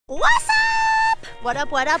What's up? What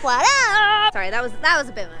up, what up, what up? Sorry, that was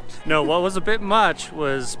a bit much. No, what was a bit much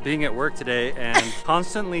was being at work today and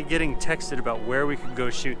constantly getting texted about where we could go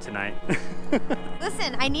shoot tonight.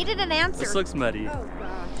 Listen, I needed an answer. This looks muddy. Oh,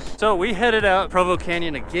 gosh. So we headed out Provo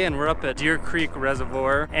Canyon again. We're up at Deer Creek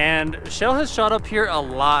Reservoir, and Chelle has shot up here a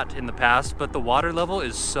lot in the past, but the water level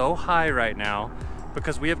is so high right now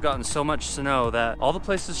because we have gotten so much snow that all the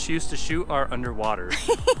places she used to shoot are underwater.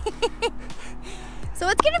 So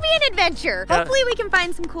it's gonna be an adventure. Hopefully we can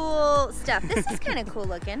find some cool stuff. This is kind of cool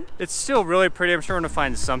looking. It's still really pretty. I'm sure we're gonna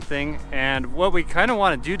find something. And what we kind of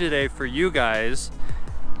want to do today for you guys,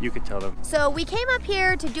 you could tell them. So we came up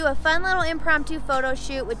here to do a fun little impromptu photo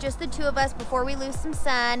shoot with just the two of us before we lose some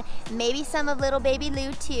sun, maybe some of little baby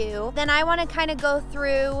Lou too. Then I want to kind of go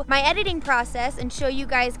through my editing process and show you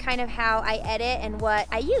guys kind of how I edit and what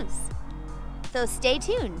I use. So stay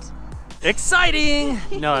tuned. Exciting!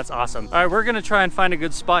 No, that's awesome. All right, we're gonna try and find a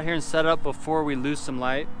good spot here and set up before we lose some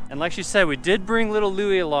light. And like she said, we did bring little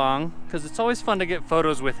Louie along because it's always fun to get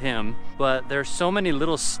photos with him, but there's so many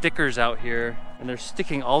little stickers out here and they're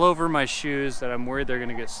sticking all over my shoes that I'm worried they're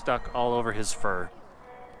gonna get stuck all over his fur.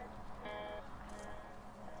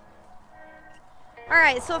 All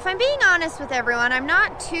right, so if I'm being honest with everyone, I'm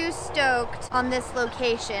not too stoked on this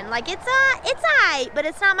location. Like it's aight, but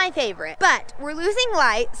it's not my favorite. But we're losing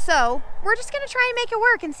light, so we're just gonna try and make it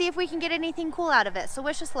work and see if we can get anything cool out of it. So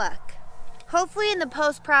wish us luck. Hopefully in the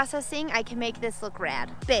post-processing, I can make this look rad.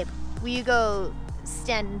 Babe, will you go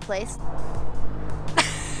stand in place?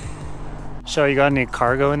 Chelle, you got any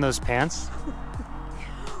cargo in those pants?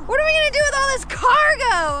 What are we gonna do with all this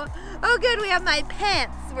cargo? Oh good, we have my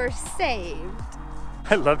pants, we're saved.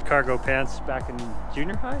 I loved cargo pants back in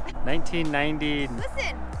junior high, 1990.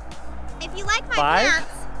 Listen, if you like my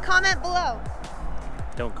pants, comment below.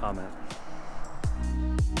 Don't comment.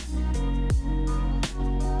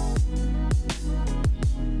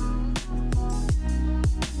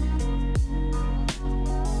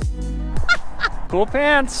 Cool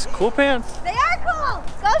pants, cool pants. They are cool.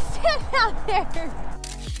 Go stand out there.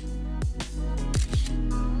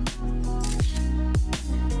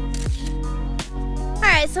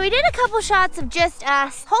 Alright, so we did a couple shots of just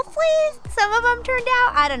us. Hopefully some of them turned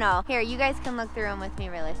out. I don't know. Here, you guys can look through them with me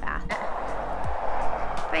really fast.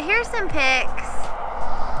 But here's some pics.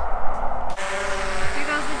 Here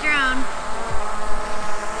goes the drone.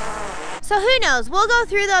 So who knows? We'll go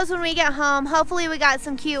through those when we get home. Hopefully we got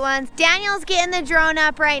some cute ones. Daniel's getting the drone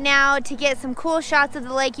up right now to get some cool shots of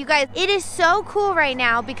the lake. You guys, it is so cool right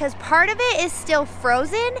now because part of it is still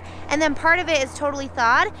frozen and then part of it is totally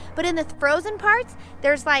thawed. But in the frozen parts,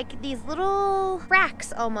 there's like these little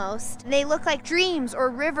cracks almost. They look like streams or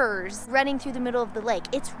rivers running through the middle of the lake.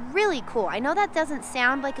 It's really cool. I know that doesn't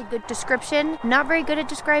sound like a good description. I'm not very good at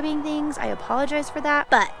describing things. I apologize for that.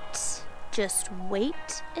 But just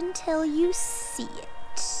wait until you see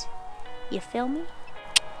it. You feel me?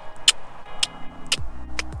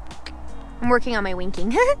 I'm working on my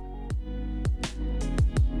winking.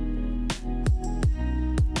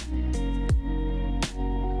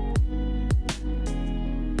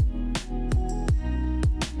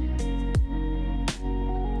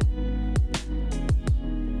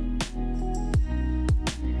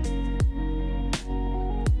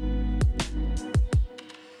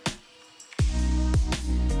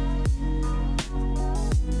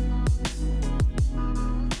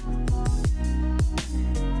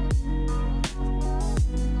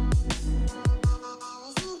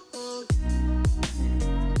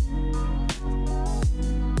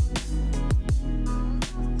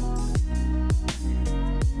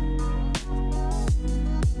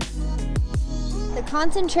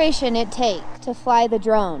 Concentration it takes to fly the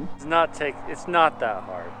drone. It's not that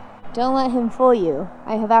hard. Don't let him fool you.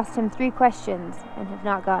 I have asked him 3 questions and have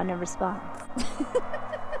not gotten a response.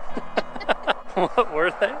 What were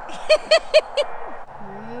they?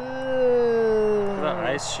 Ooh. The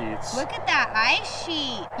ice sheets. Look at that ice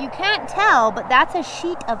sheet. You can't tell, but that's a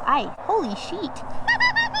sheet of ice. Holy sheet.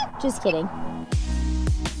 Just kidding.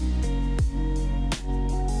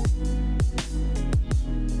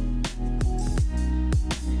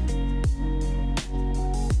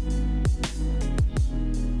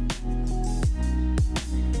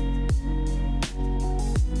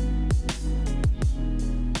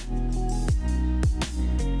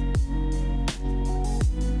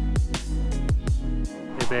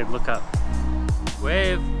 Babe, look up.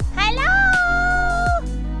 Wave. Hello!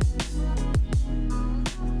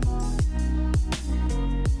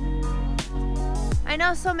 I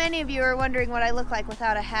know so many of you are wondering what I look like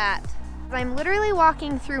without a hat. I'm literally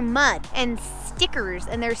walking through mud and stickers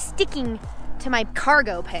and they're sticking to my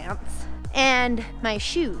cargo pants. and my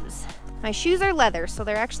shoes. My shoes are leather, so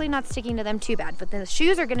they're actually not sticking to them too bad, but the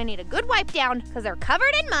shoes are gonna need a good wipe down because they're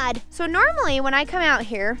covered in mud. So normally when I come out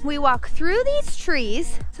here, we walk through these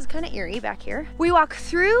trees. This is kind of eerie back here. We walk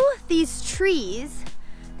through these trees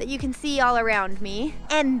that you can see all around me.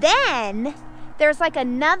 And then there's like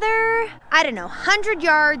another, I don't know, 100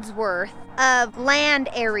 yards worth of land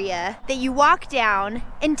area that you walk down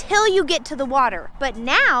until you get to the water. But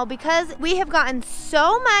now, because we have gotten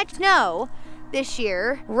so much snow this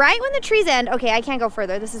year, right when the trees end, okay, I can't go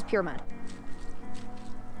further, this is pure mud.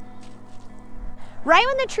 Right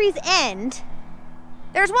when the trees end,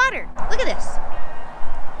 there's water. Look at this.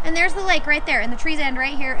 And there's the lake right there, and the trees end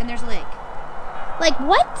right here, and there's a lake. Like,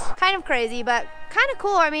 what? Kind of crazy, but kind of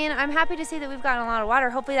cool. I mean, I'm happy to see that we've gotten a lot of water.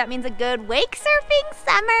 Hopefully that means a good wake surfing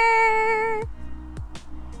summer.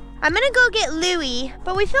 I'm gonna go get Louie,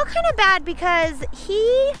 but we feel kind of bad because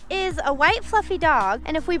he is a white fluffy dog,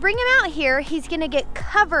 and if we bring him out here, he's gonna get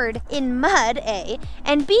covered in mud, A,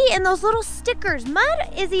 and B, in those little stickers.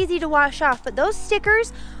 Mud is easy to wash off, but those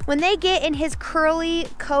stickers, when they get in his curly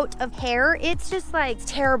coat of hair, it's just like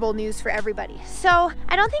terrible news for everybody. So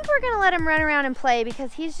I don't think we're gonna let him run around and play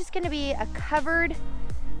because he's just gonna be a covered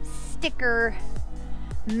sticker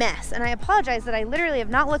mess. And I apologize that I literally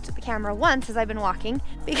have not looked at the camera once as I've been walking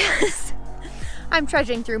because I'm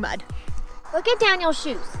trudging through mud. Look at Daniel's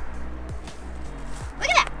shoes. Look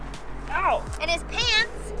at that. Ow. And his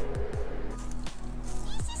pants.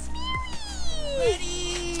 He's so scary.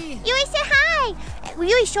 Ready. Louie, say hi.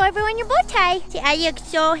 Louie, show everyone your bow tie. Say, I look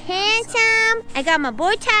so handsome. I got my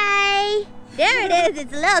bow tie. There it is.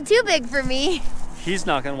 It's a little too big for me. He's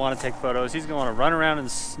not gonna want to take photos. He's gonna want to run around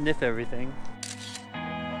and sniff everything.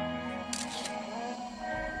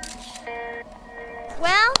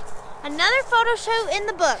 Well, another photo shoot in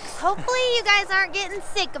the books. Hopefully you guys aren't getting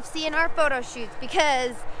sick of seeing our photo shoots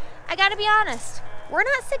because I gotta be honest, we're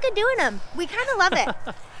not sick of doing them. We kind of love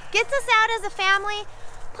it. Gets us out as a family.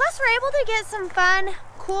 Plus we're able to get some fun,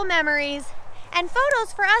 cool memories and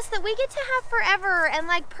photos for us that we get to have forever and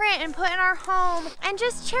like print and put in our home and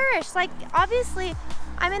just cherish. Like obviously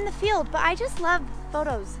I'm in the field, but I just love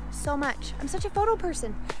photos so much. I'm such a photo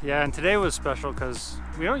person. Yeah, and today was special because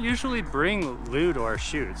we don't usually bring Lou to our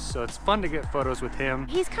shoots, so it's fun to get photos with him.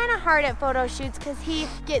 He's kind of hard at photo shoots because he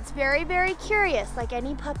gets very, very curious like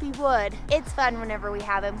any puppy would. It's fun whenever we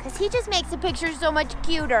have him because he just makes the pictures so much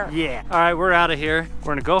cuter. Yeah. All right, we're out of here.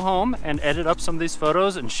 We're gonna go home and edit up some of these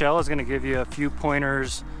photos, and Chelle is gonna give you a few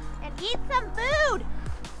pointers. And eat some food.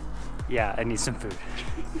 Yeah, I need some food.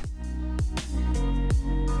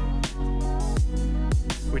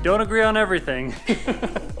 We don't agree on everything.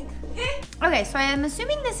 Okay, so I'm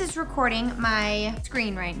assuming this is recording my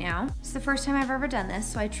screen right now. It's the first time I've ever done this,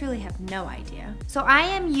 so I truly have no idea. So I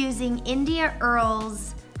am using India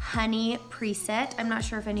Earl's Honey preset. I'm not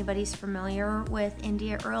sure if anybody's familiar with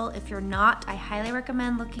India Earl. If you're not, I highly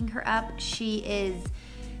recommend looking her up. She is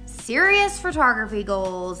serious photography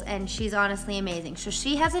goals, and she's honestly amazing. So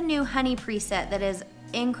she has a new Honey preset that is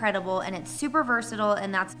incredible, and it's super versatile,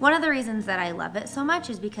 and that's one of the reasons that I love it so much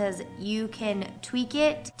is because you can tweak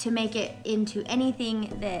it to make it into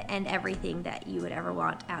anything that and everything that you would ever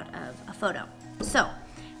want out of a photo. So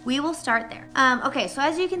we will start there. Okay, so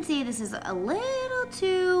as you can see, this is a little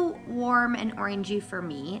too warm and orangey for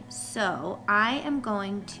me, so I am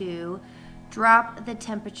going to drop the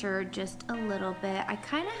temperature just a little bit. I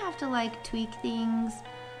kind of have to like tweak things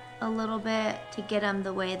a little bit to get them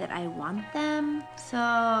the way that I want them.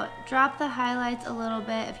 So drop the highlights a little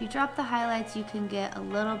bit. If you drop the highlights, you can get a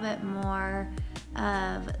little bit more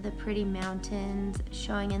of the pretty mountains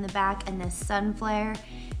showing in the back and this sun flare.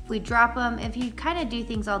 If we drop them, if you kind of do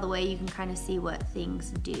things all the way, you can kind of see what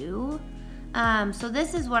things do. So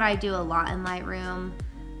this is what I do a lot in Lightroom.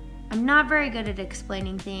 I'm not very good at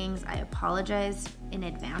explaining things. I apologize in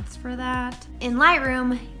advance for that. In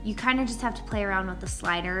Lightroom, you kind of just have to play around with the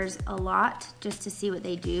sliders a lot just to see what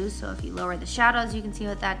they do. So if you lower the shadows, you can see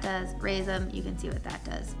what that does. Raise them, you can see what that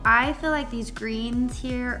does. I feel like these greens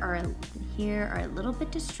here are a little bit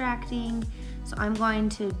distracting. So I'm going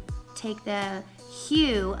to take the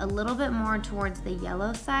hue a little bit more towards the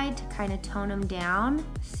yellow side to kind of tone them down.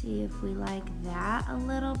 See if we like that a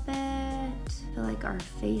little bit. I feel like our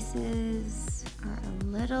faces are a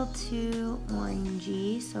little too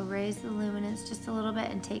orangey, so raise the luminance just a little bit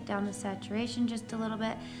and take down the saturation just a little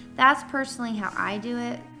bit. That's personally how I do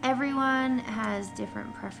it. Everyone has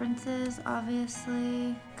different preferences,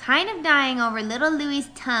 obviously. Kind of dying over little Louie's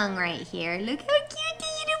tongue right here. Look how cute the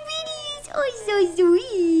little bitty is. Oh, so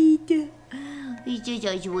sweet. He's just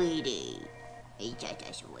a sweetie. He's just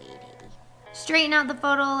a sweetie. Straighten out the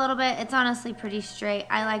photo a little bit. It's honestly pretty straight.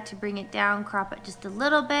 I like to bring it down, crop it just a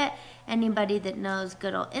little bit. Anybody that knows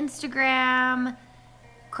good old Instagram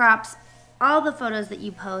crops all the photos that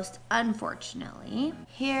you post, unfortunately.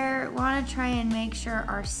 Here, want to try and make sure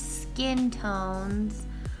our skin tones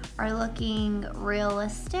are looking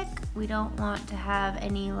realistic. We don't want to have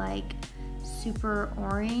any like super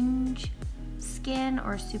orange skin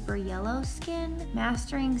or super yellow skin.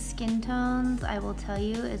 Mastering skin tones, I will tell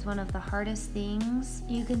you, is one of the hardest things.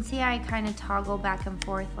 You can see I kind of toggle back and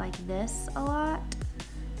forth like this a lot.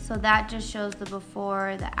 So that just shows the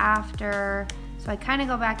before, the after. So I kind of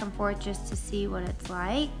go back and forth just to see what it's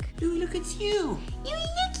like. Louie, look, it's you. Louie,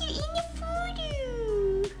 look, you're in the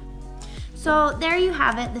photo. So there you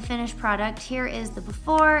have it, the finished product. Here is the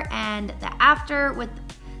before and the after with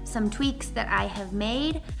some tweaks that I have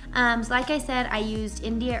made. So like I said, I used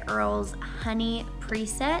India Earl's Honey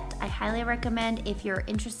preset. I highly recommend if you're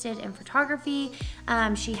interested in photography.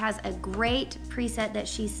 She has a great preset that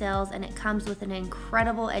she sells, and it comes with an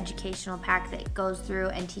incredible educational pack that goes through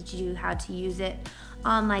and teaches you how to use it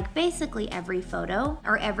on like basically every photo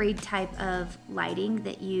or every type of lighting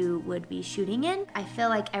that you would be shooting in. I feel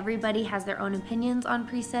like everybody has their own opinions on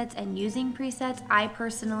presets and using presets. I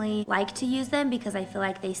personally like to use them because I feel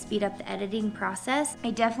like they speed up the editing process. I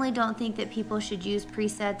definitely don't think that people should use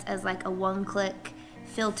presets as like a one-click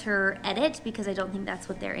filter edit because I don't think that's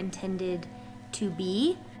what they're intended to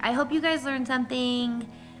be. I hope you guys learned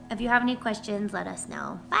something. If you have any questions, let us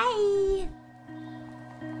know. Bye!